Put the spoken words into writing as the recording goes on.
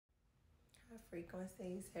Hi,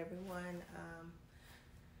 frequencies, everyone.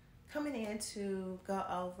 Coming in to go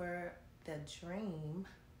over the dream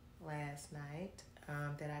last night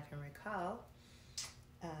that I can recall.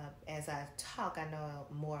 As I talk, I know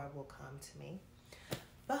more will come to me.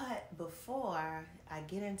 But before I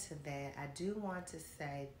get into that, I do want to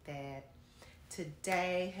say that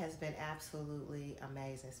today has been absolutely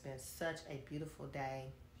amazing. It's been such a beautiful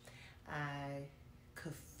day. I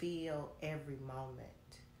could feel every moment.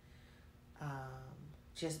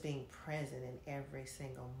 Just being present in every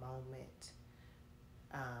single moment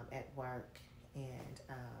at work and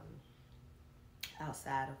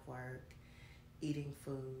outside of work, eating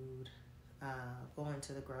food, going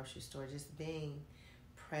to the grocery store, just being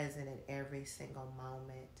present in every single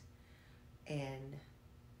moment and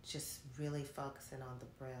just really focusing on the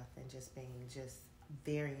breath and just being just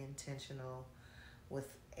very intentional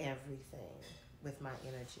with everything, with my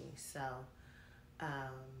energy. So,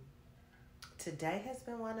 today has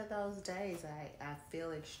been one of those days. I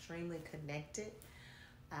feel extremely connected.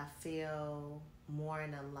 I feel more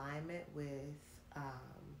in alignment with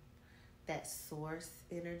that source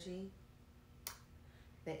energy,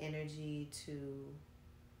 the energy to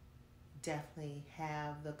definitely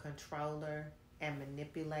have the controller and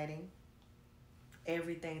manipulating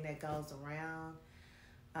everything that goes around,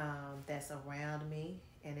 that's around me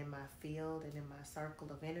and in my field and in my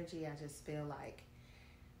circle of energy. I just feel like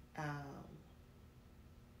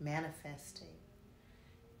manifesting,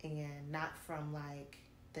 and not from like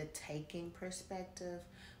the taking perspective,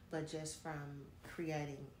 but just from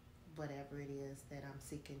creating whatever it is that I'm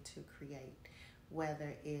seeking to create,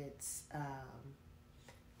 whether it's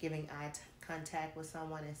giving eye contact with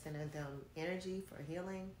someone and sending them energy for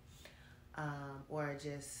healing, or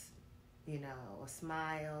just, a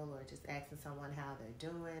smile, or just asking someone how they're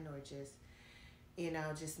doing, or just,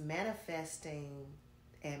 just manifesting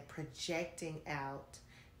and projecting out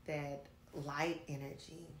that light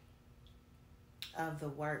energy of the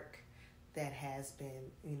work that has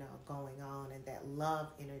been, going on, and that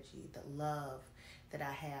love energy, the love that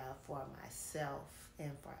I have for myself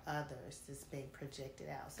and for others is being projected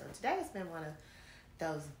out. So today has been one of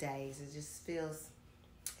those days. It just feels,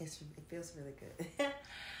 it feels really good.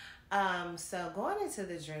 So going into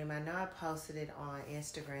the dream, I know I posted it on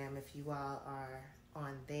Instagram if you all are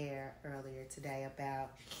on there earlier today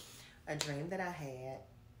about a dream that I had.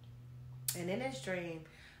 And in this dream,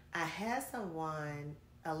 I had someone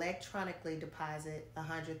electronically deposit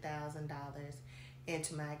 $100,000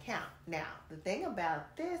 into my account. Now, the thing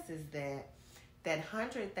about this is that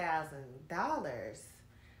 $100,000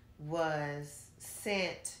 was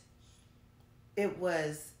sent. It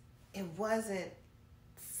wasn't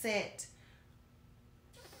sent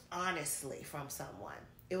honestly from someone.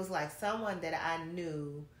 It was like someone that I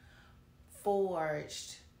knew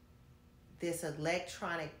forged this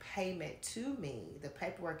electronic payment to me, the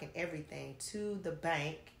paperwork and everything, to the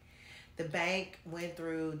bank. The bank went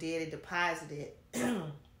through, did it, deposited,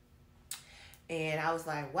 and I was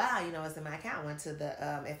like, wow, it's in my account. Went to the,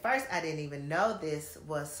 at first I didn't even know this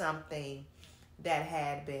was something that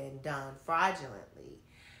had been done fraudulently.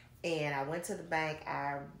 And I went to the bank,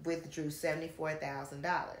 I withdrew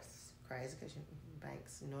 $74,000. Crazy, because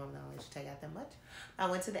banks normally don't let you take out that much. I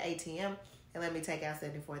went to the ATM and let me take out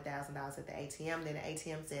 $74,000 at the ATM. Then the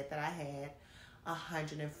ATM said that I had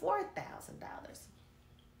 $104,000.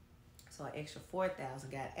 So an extra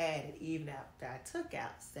 $4,000 got added even after I took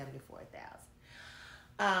out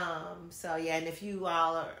 $74,000. So yeah, and if you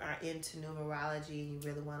all are into numerology and you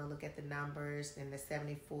really want to look at the numbers, then the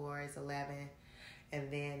 74 is 11,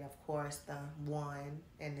 and then of course the 1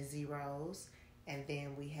 and the zeros, and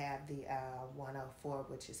then we have the 104,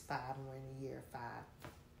 which is 5, and we're in the year 5.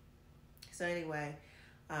 So anyway,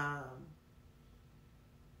 I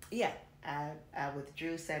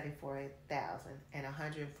withdrew $74,000 and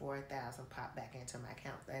 $104,000 popped back into my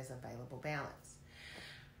account as available balance.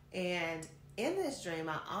 And in this dream,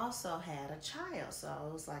 I also had a child. So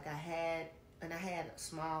it was like I had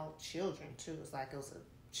small children too. It was like it was a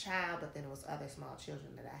child, but then it was other small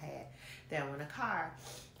children that I had that were in a car.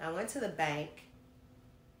 I went to the bank.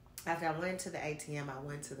 After I went to the ATM, I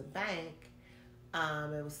went to the bank.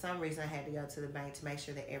 It was some reason I had to go to the bank to make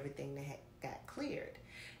sure that everything that got cleared.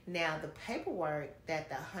 Now, the paperwork that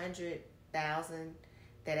the $100,000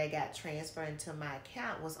 that I got transferred into my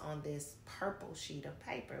account was on this purple sheet of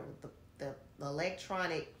paper with the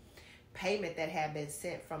electronic payment that had been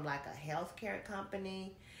sent from like a healthcare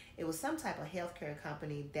company. It was some type of healthcare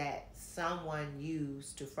company that someone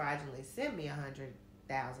used to fraudulently send me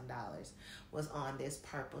 $100,000 was on this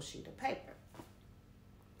purple sheet of paper.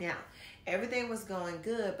 Now, everything was going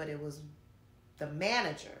good, but it was the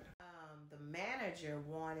manager manager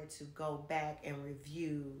wanted to go back and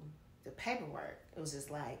review the paperwork. It was just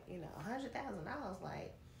like, $100,000.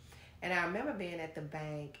 Like, and I remember being at the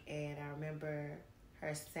bank, and I remember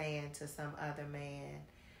her saying to some other man,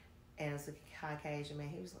 and it was a Caucasian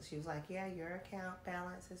man. She was like, "Yeah, your account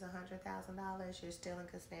balance is $100,000. You're still in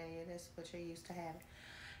Costanza. That's what you're used to having."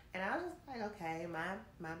 And I was just like, "Okay." My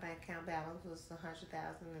bank account balance was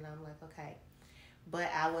 $100,000, and I'm like, "Okay," but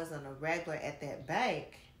I wasn't a regular at that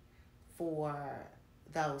bank for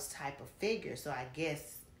those type of figures, so I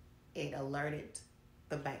guess it alerted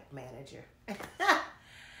the bank manager,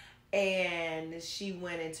 and she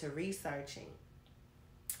went into researching.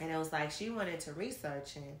 And it was like she went into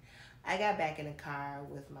researching. I got back in the car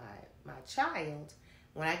with my child.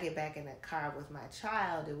 When I get back in the car with my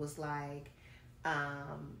child, it was like,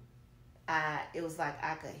 I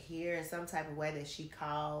could hear in some type of way that she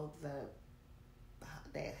called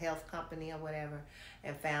the health company or whatever,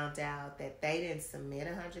 and found out that they didn't submit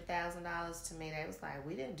 $100,000 to me. They was like,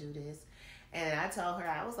 "We didn't do this." And I told her,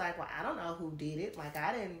 I was like, "Well, I don't know who did it. Like,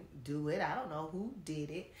 I didn't do it. I don't know who did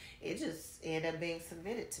it. It just ended up being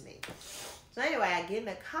submitted to me." So anyway, I get in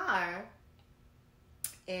the car,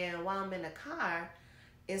 and while I'm in the car,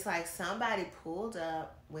 it's like somebody pulled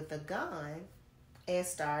up with a gun and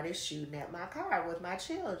started shooting at my car with my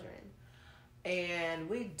children. And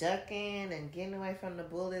we ducking and getting away from the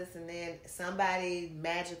bullets, and then somebody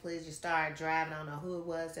magically just started driving. I don't know who it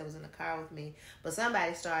was that was in the car with me, but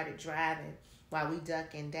somebody started driving while we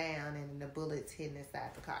ducking down, and the bullets hitting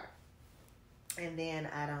inside the car. And then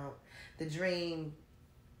the dream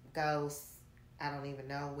goes, I don't even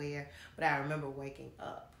know where, but I remember waking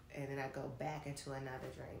up, and then I go back into another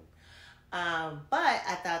dream. But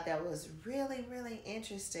I thought that was really, really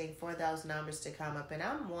interesting for those numbers to come up. And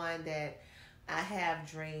I'm one that I have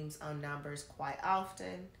dreams on numbers quite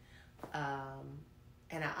often.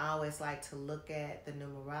 And I always like to look at the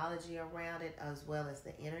numerology around it as well as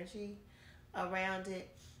the energy around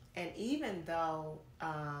it. And even though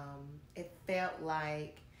it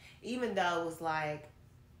was like,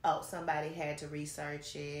 oh, somebody had to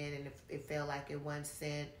research it, and it felt like it wasn't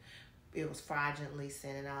sent, it was fraudulently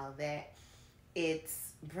sent and all of that,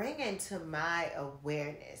 it's bringing to my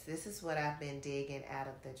awareness. This is what I've been digging out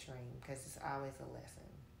of the dream, because it's always a lesson.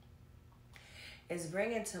 It's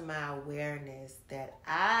bringing to my awareness that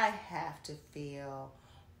I have to feel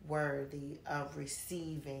worthy of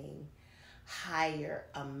receiving higher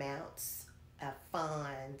amounts of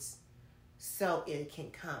funds so it can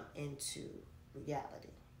come into reality.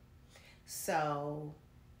 So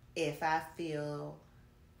if I feel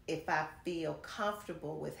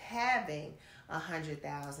comfortable with having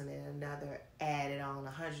 100,000 and another added on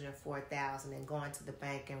 104,000, and going to the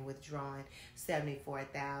bank and withdrawing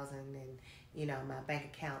 74,000, and my bank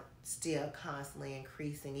account still constantly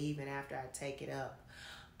increasing even after I take it up,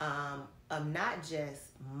 of not just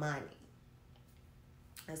money.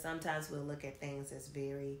 And sometimes we'll look at things as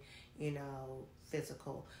very,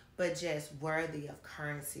 physical, but just worthy of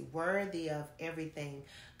currency, worthy of everything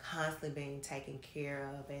constantly being taken care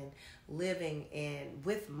of, and living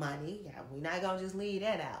with money. Yeah, we're not going to just leave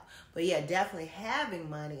that out. But yeah, definitely having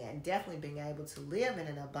money, and definitely being able to live in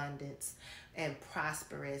an abundance and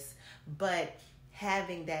prosperous, but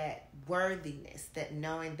having that worthiness, that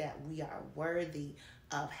knowing that we are worthy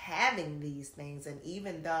of having these things. And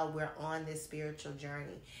even though we're on this spiritual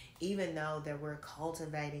journey, even though that we're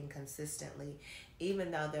cultivating consistently,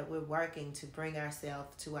 even though that we're working to bring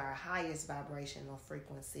ourselves to our highest vibrational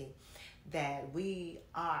frequency, that we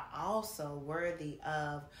are also worthy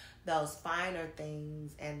of those finer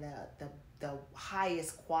things and the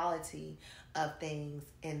highest quality of things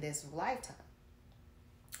in this lifetime.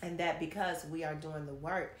 And that because we are doing the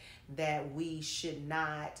work, that we should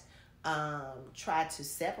not try to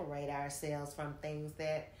separate ourselves from things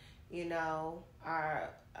that, are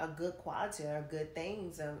a good quality, or good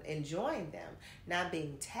things, of enjoying them, not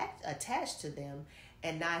being attached to them,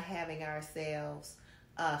 and not having ourselves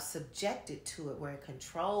subjected to it where it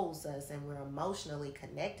controls us and we're emotionally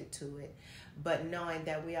connected to it, but knowing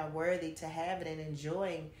that we are worthy to have it and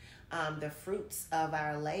enjoying the fruits of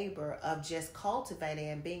our labor of just cultivating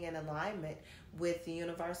and being in alignment with the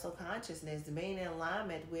universal consciousness, being in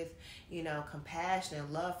alignment with, compassion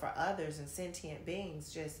and love for others and sentient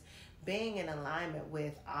beings, just being in alignment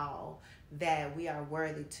with all, that we are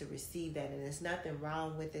worthy to receive that. And there's nothing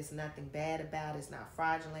wrong with it. There's nothing bad about it. It's not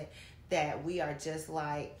fraudulent. That we are just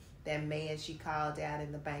like that man she called out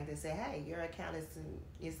in the bank that said, "Hey, your account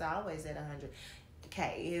is always at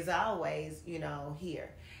 100K. Is always,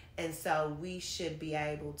 here." And so we should be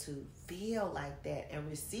able to feel like that and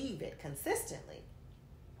receive it consistently,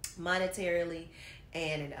 monetarily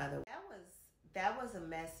and in other ways. That was that was a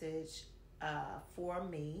message for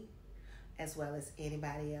me, as well as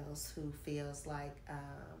anybody else who feels like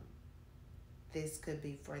this could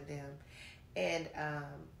be for them. And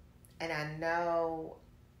I know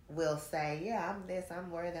we'll say, yeah, I'm this,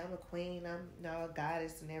 I'm worthy, I'm a queen, I'm a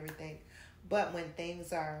goddess and everything. But when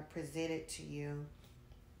things are presented to you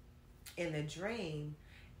in the dream,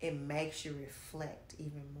 it makes you reflect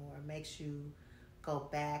even more. It makes you go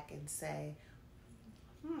back and say,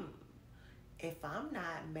 if I'm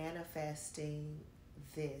not manifesting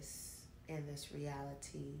this in this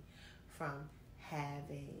reality from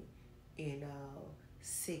having,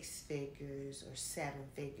 6 figures or 7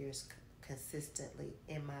 figures consistently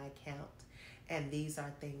in my account, and these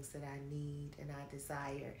are things that I need and I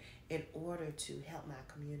desire in order to help my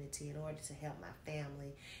community, in order to help my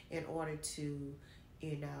family, in order to,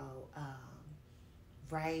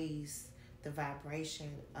 raise the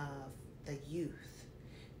vibration of the youth,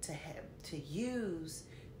 to use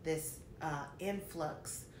this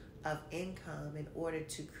influx of income in order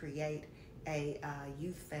to create a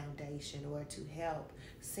youth foundation, or to help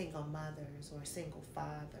single mothers or single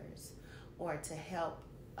fathers, or to help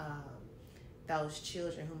those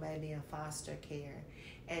children who may be in foster care,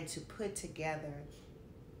 and to put together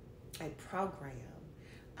a program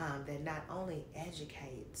that not only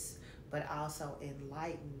educates but also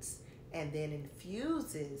enlightens, and then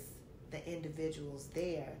infuses the individuals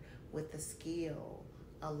there with a skill,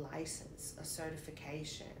 a license, a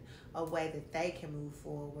certification, a way that they can move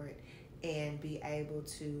forward and be able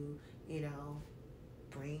to,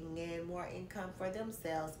 bring in more income for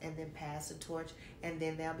themselves, and then pass the torch. And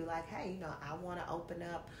then they'll be like, hey, I want to open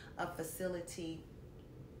up a facility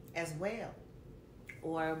as well,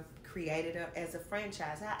 or create it as a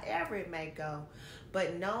franchise, however it may go.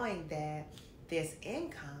 But knowing that this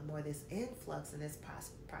income, or this influx, and this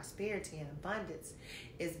prosperity and abundance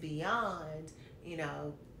is beyond,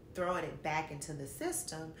 throwing it back into the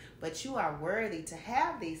system, but you are worthy to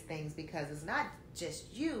have these things, because it's not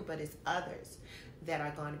just you, but it's others that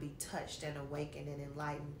are going to be touched and awakened and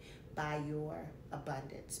enlightened by your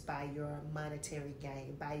abundance, by your monetary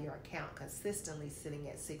gain, by your account consistently sitting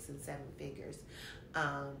at 6 and 7 figures.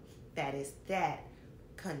 That is that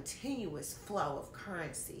continuous flow of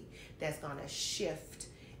currency that's going to shift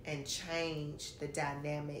and change the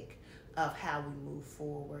dynamic of how we move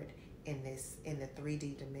forward in the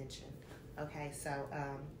 3D dimension. Okay, so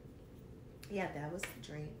that was the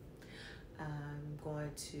dream. I'm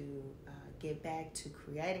going to get back to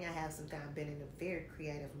creating. I have some time been in a very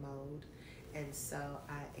creative mode, and so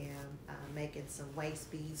I am making some waist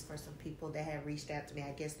beads for some people that have reached out to me.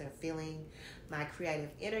 I guess they're feeling my creative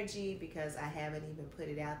energy because I haven't even put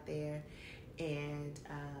it out there, and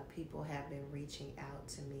people have been reaching out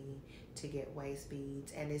to me to get waist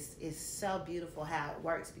beads, and it's so beautiful how it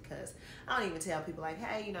works, because I don't even tell people like,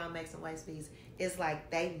 hey, I make some waist beads. It's like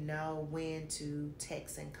they know when to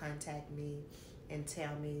text and contact me and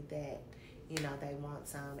tell me that they want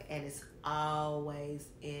some, and it's always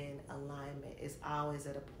in alignment. It's always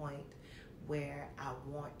at a point where I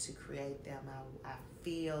want to create them. I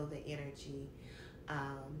feel the energy,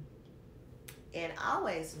 and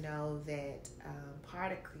always know that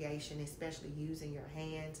part of creation, especially using your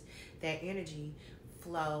hands, that energy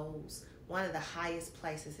flows. One of the highest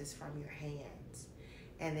places is from your hands,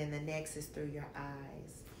 and then the next is through your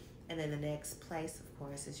eyes, and then the next place, of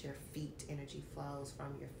course, is your feet. Energy flows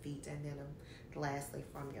from your feet, and then lastly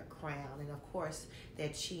from your crown, and of course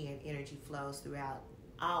that chi and energy flows throughout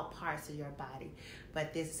all parts of your body.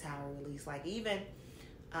 But this is how it releases. Like even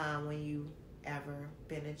when you ever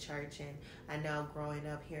been in church, and I know growing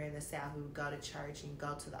up here in the South, we would go to church and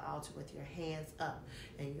go to the altar with your hands up,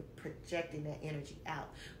 and you're projecting that energy out.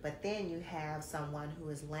 But then you have someone who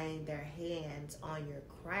is laying their hands on your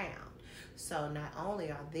crown. So not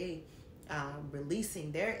only are they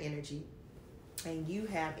releasing their energy, and you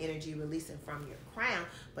have energy releasing from your crown,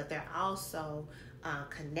 but they're also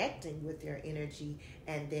connecting with your energy,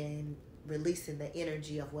 and then releasing the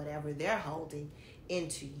energy of whatever they're holding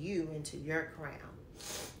into you, into your crown.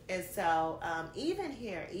 And so even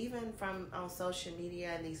here, even from on social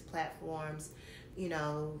media and these platforms,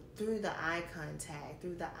 through the eye contact,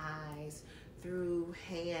 through the eyes, through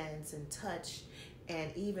hands and touch,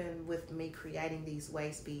 and even with me creating these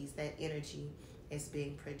waist beads, that energy is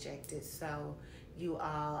being projected. So you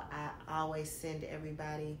all, I always send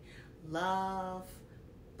everybody love,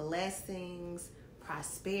 blessings,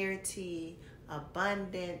 prosperity,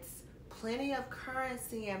 abundance. Plenty of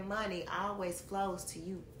currency and money always flows to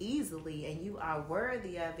you easily, and you are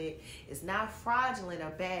worthy of it. It's not fraudulent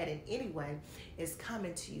or bad in any way. It's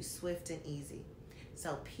coming to you swift and easy.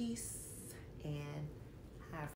 So peace and